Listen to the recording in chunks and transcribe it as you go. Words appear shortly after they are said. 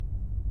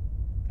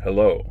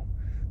Hello,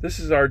 this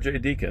is R.J.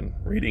 Deacon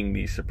reading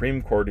the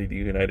Supreme Court of the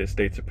United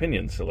States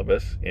opinion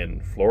syllabus in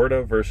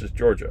Florida versus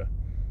Georgia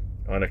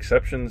on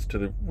exceptions to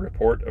the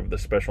report of the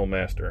Special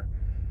Master.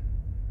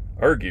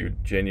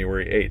 Argued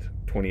January 8,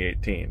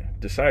 2018.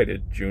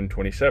 Decided June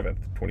 27,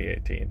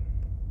 2018.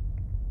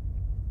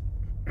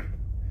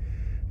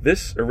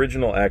 This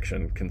original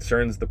action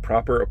concerns the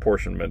proper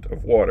apportionment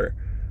of water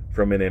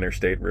from an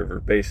interstate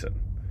river basin.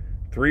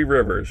 3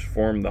 rivers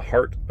form the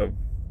heart of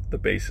the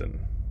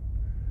basin.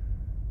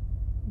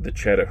 The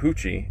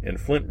Chattahoochee and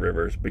Flint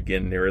rivers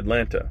begin near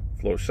Atlanta,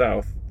 flow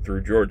south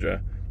through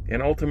Georgia,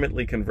 and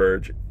ultimately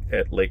converge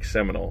at Lake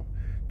Seminole,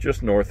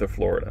 just north of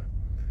Florida,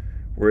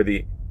 where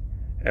the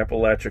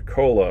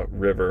Apalachicola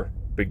River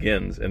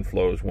begins and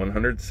flows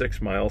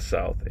 106 miles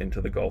south into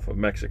the Gulf of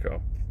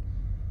Mexico.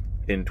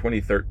 In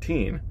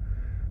 2013,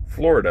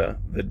 Florida,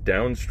 the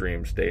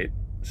downstream state,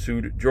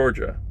 sued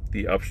Georgia,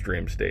 the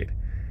upstream state,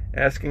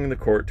 asking the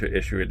court to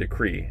issue a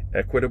decree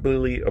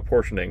equitably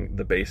apportioning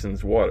the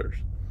basin's waters.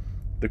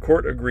 The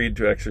court agreed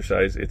to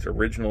exercise its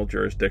original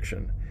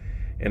jurisdiction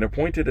and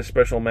appointed a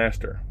special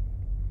master.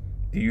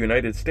 The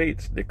United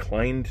States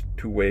declined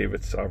to waive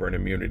its sovereign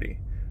immunity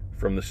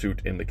from the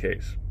suit in the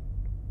case.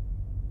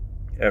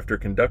 After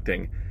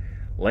conducting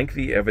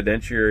lengthy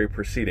evidentiary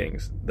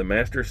proceedings, the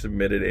master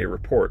submitted a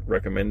report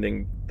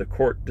recommending the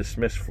court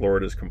dismiss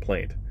Florida's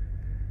complaint.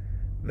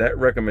 That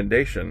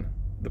recommendation,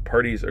 the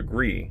parties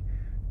agree,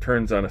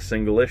 turns on a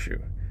single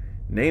issue,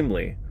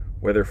 namely,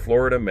 whether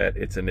Florida met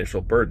its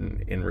initial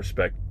burden in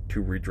respect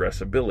to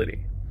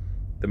redressability.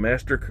 The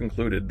master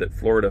concluded that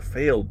Florida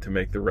failed to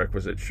make the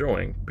requisite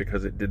showing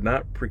because it did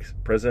not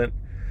present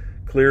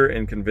clear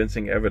and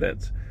convincing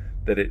evidence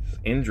that its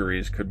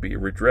injuries could be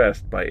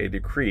redressed by a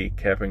decree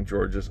capping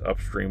Georgia's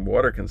upstream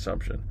water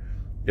consumption,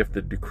 if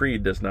the decree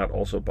does not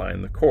also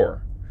bind the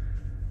Corps.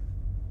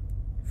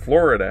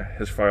 Florida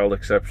has filed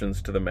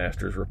exceptions to the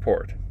master's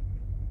report.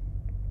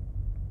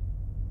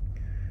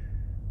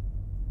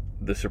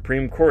 The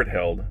Supreme Court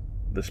held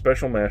the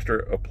special master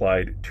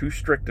applied too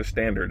strict a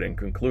standard in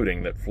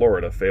concluding that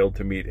Florida failed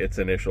to meet its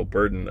initial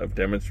burden of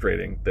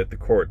demonstrating that the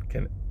court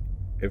can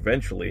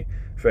eventually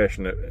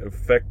fashion an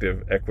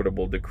effective,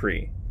 equitable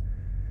decree.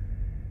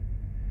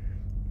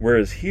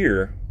 Whereas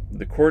here,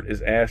 the court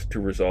is asked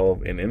to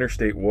resolve an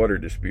interstate water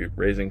dispute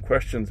raising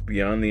questions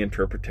beyond the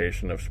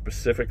interpretation of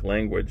specific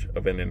language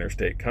of an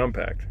interstate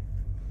compact.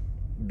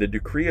 The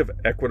decree of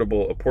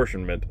equitable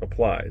apportionment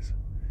applies.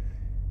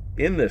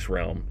 In this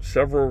realm,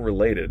 several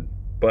related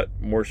but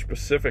more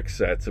specific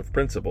sets of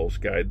principles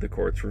guide the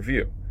court's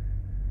review.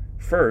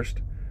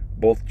 First,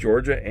 both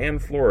Georgia and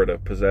Florida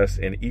possess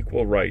an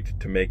equal right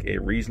to make a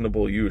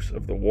reasonable use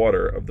of the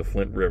water of the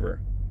Flint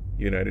River,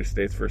 United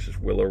States versus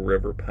Willow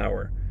River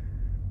Power.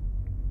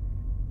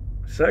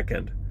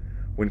 Second,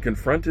 when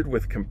confronted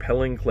with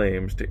compelling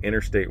claims to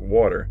interstate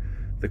water,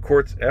 the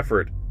court's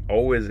effort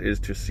always is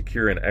to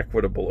secure an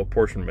equitable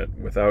apportionment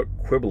without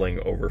quibbling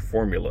over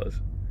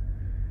formulas.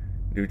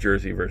 New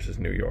Jersey versus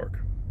New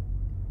York.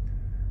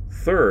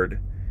 Third,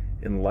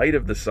 in light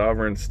of the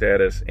sovereign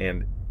status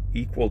and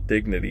equal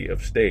dignity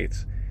of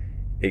states,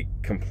 a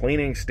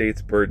complaining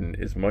state's burden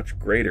is much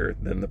greater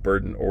than the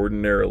burden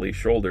ordinarily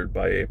shouldered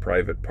by a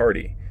private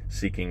party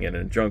seeking an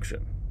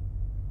injunction.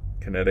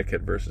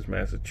 Connecticut versus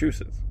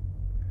Massachusetts.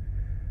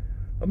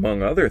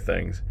 Among other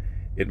things,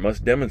 it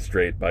must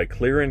demonstrate by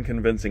clear and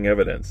convincing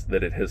evidence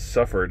that it has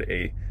suffered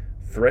a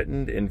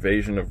threatened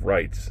invasion of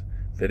rights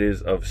that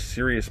is of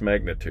serious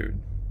magnitude.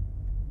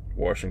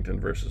 Washington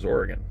versus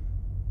Oregon.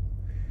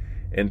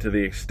 And to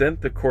the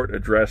extent the court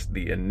addressed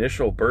the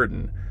initial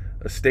burden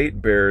a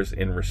state bears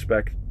in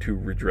respect to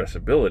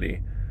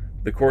redressability,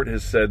 the court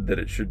has said that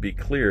it should be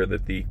clear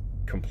that the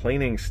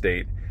complaining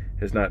state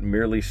has not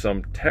merely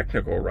some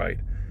technical right,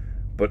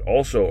 but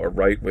also a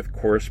right with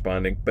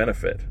corresponding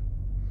benefit,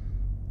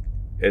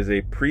 as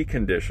a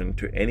precondition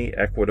to any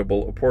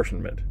equitable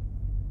apportionment.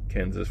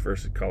 Kansas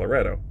versus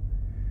Colorado.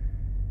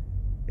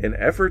 An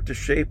effort to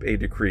shape a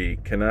decree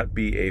cannot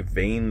be a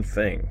vain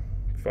thing.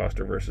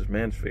 Foster versus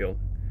Mansfield.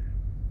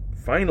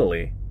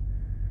 Finally,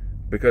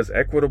 because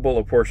equitable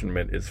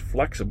apportionment is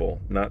flexible,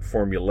 not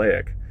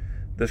formulaic,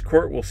 this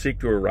court will seek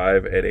to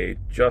arrive at a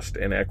just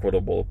and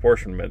equitable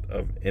apportionment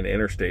of an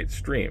interstate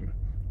stream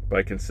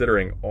by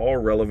considering all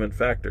relevant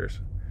factors,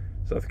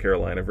 South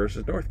Carolina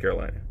versus North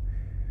Carolina,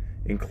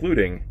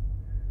 including,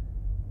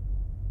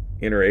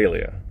 inter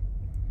alia,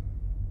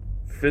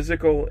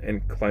 physical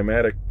and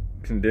climatic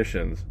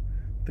conditions,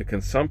 the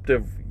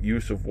consumptive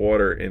use of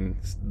water in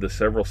the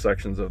several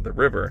sections of the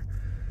river,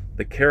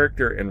 the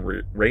character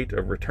and rate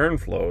of return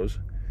flows,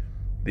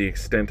 the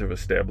extent of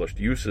established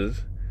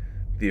uses,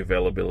 the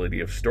availability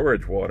of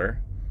storage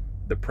water,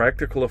 the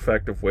practical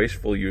effect of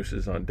wasteful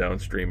uses on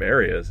downstream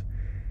areas,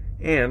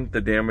 and the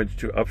damage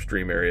to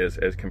upstream areas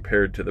as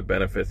compared to the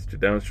benefits to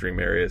downstream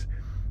areas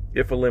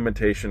if a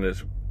limitation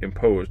is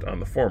imposed on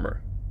the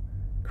former.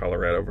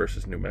 Colorado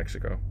versus New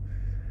Mexico.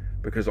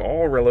 Because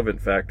all relevant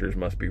factors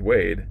must be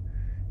weighed,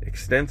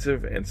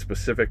 Extensive and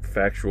specific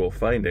factual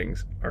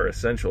findings are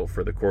essential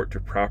for the court to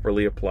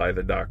properly apply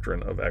the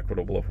doctrine of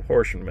equitable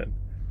apportionment.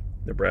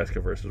 Nebraska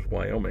versus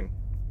Wyoming.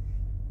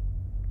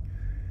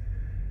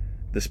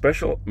 The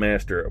special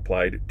master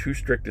applied too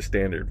strict a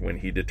standard when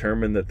he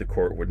determined that the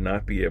court would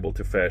not be able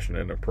to fashion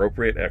an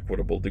appropriate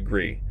equitable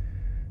degree.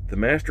 The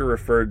master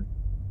referred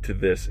to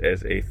this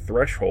as a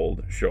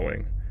threshold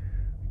showing,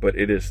 but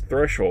it is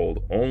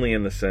threshold only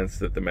in the sense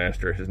that the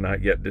master has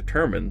not yet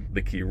determined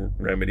the key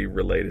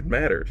remedy-related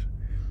matters,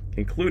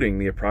 including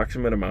the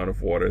approximate amount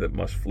of water that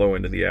must flow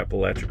into the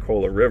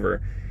Apalachicola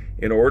River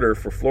in order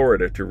for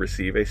Florida to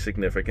receive a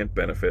significant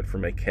benefit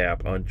from a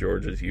cap on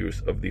Georgia's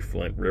use of the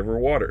Flint River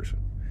waters.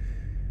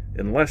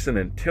 Unless and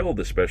until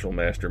the special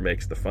master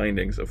makes the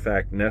findings of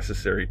fact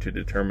necessary to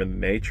determine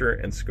the nature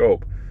and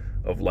scope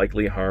of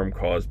likely harm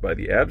caused by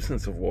the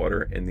absence of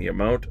water and the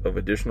amount of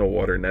additional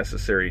water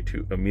necessary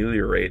to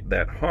ameliorate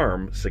that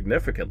harm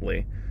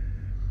significantly,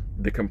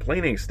 the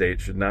complaining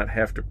state should not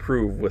have to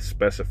prove with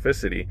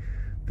specificity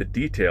the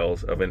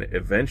details of an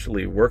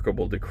eventually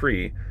workable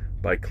decree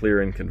by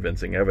clear and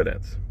convincing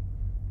evidence.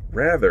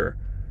 Rather,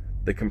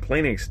 the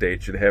complaining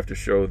state should have to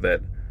show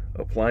that,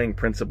 applying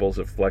principles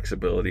of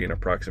flexibility and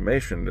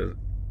approximation,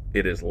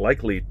 it is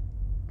likely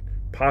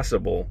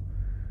possible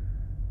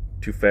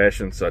to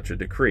fashion such a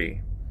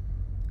decree.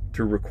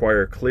 To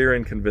require clear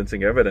and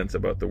convincing evidence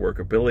about the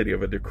workability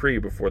of a decree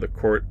before the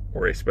court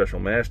or a special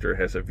master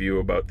has a view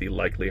about the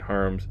likely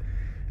harms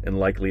and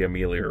likely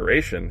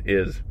amelioration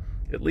is,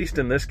 at least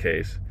in this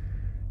case,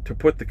 to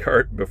put the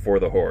cart before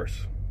the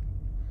horse.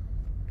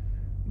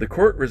 The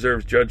court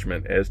reserves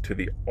judgment as to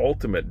the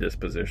ultimate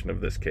disposition of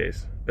this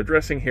case,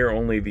 addressing here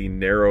only the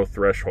narrow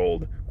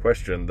threshold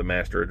question the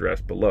master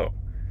addressed below,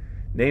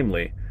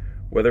 namely,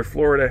 whether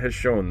Florida has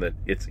shown that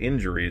its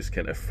injuries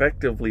can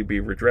effectively be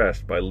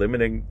redressed by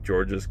limiting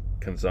Georgia's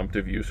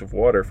consumptive use of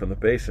water from the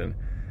basin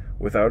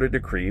without a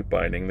decree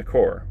binding the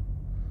Corps.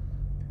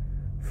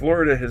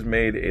 Florida has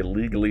made a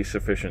legally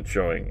sufficient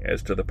showing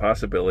as to the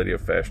possibility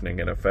of fashioning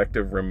an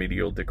effective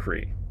remedial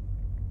decree.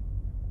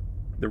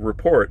 The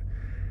report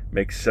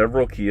makes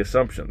several key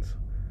assumptions.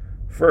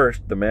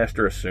 First, the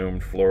master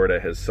assumed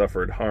Florida has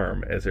suffered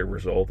harm as a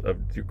result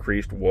of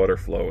decreased water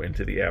flow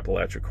into the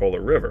Apalachicola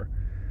River.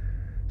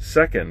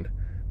 Second,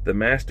 the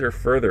master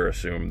further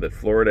assumed that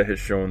Florida has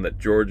shown that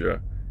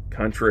Georgia,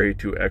 contrary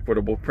to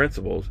equitable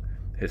principles,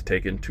 has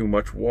taken too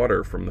much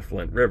water from the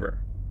Flint River.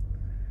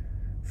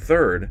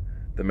 Third,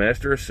 the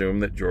master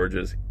assumed that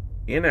Georgia's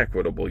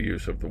inequitable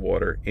use of the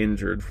water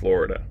injured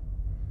Florida.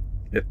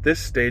 At this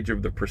stage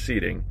of the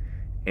proceeding,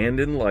 and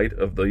in light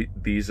of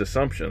these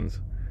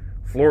assumptions,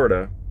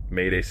 Florida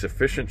made a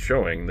sufficient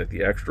showing that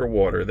the extra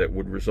water that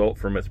would result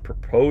from its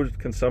proposed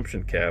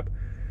consumption cap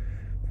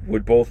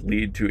would both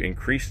lead to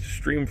increased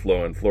stream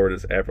flow in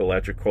Florida's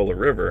Apalachicola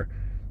River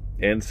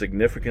and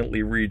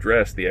significantly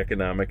redress the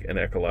economic and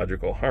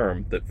ecological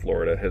harm that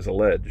Florida has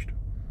alleged.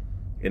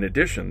 In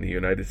addition, the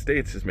United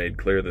States has made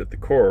clear that the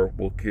Corps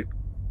will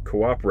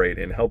cooperate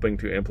in helping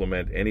to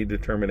implement any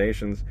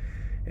determinations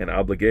and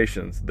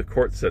obligations the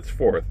court sets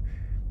forth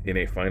in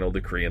a final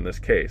decree in this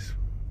case.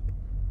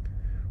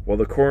 While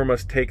the Corps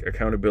must take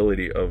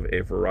accountability of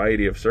a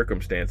variety of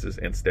circumstances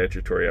and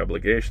statutory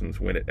obligations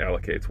when it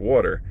allocates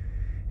water,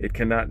 it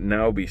cannot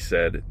now be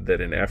said that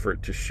an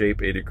effort to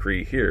shape a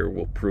decree here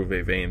will prove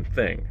a vain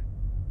thing.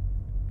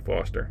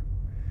 Foster.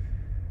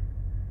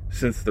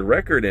 Since the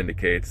record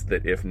indicates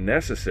that if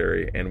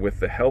necessary and with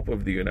the help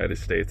of the United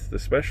States, the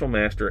special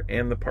master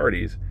and the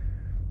parties,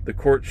 the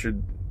court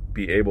should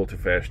be able to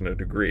fashion a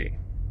decree.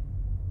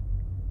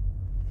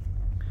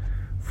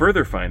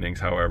 Further findings,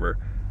 however,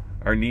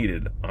 are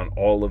needed on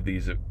all of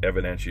these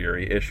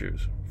evidentiary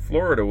issues.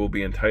 Florida will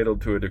be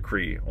entitled to a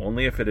decree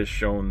only if it is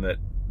shown that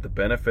the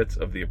benefits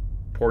of the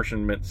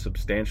apportionment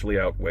substantially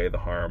outweigh the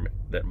harm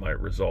that might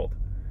result.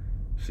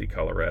 See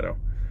Colorado.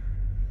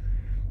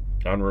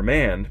 On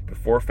remand,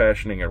 before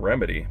fashioning a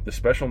remedy, the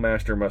special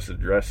master must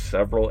address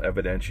several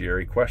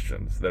evidentiary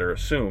questions that are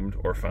assumed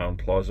or found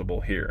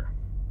plausible here.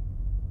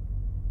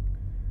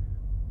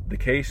 The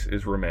case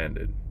is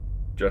remanded.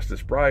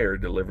 Justice Breyer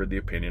delivered the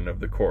opinion of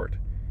the court,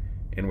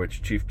 in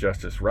which Chief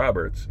Justice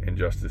Roberts and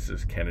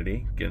Justices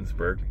Kennedy,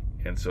 Ginsburg,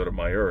 and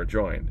Sotomayor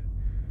joined.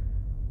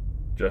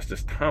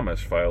 Justice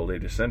Thomas filed a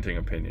dissenting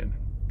opinion,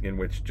 in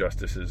which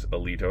Justices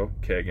Alito,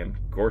 Kagan,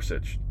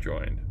 Gorsuch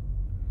joined.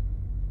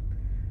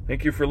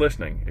 Thank you for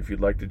listening. If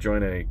you'd like to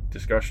join a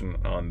discussion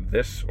on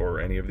this or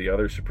any of the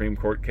other Supreme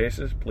Court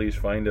cases, please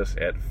find us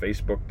at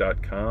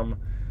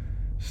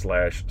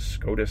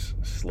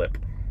facebook.com/SCOTUSSLIP.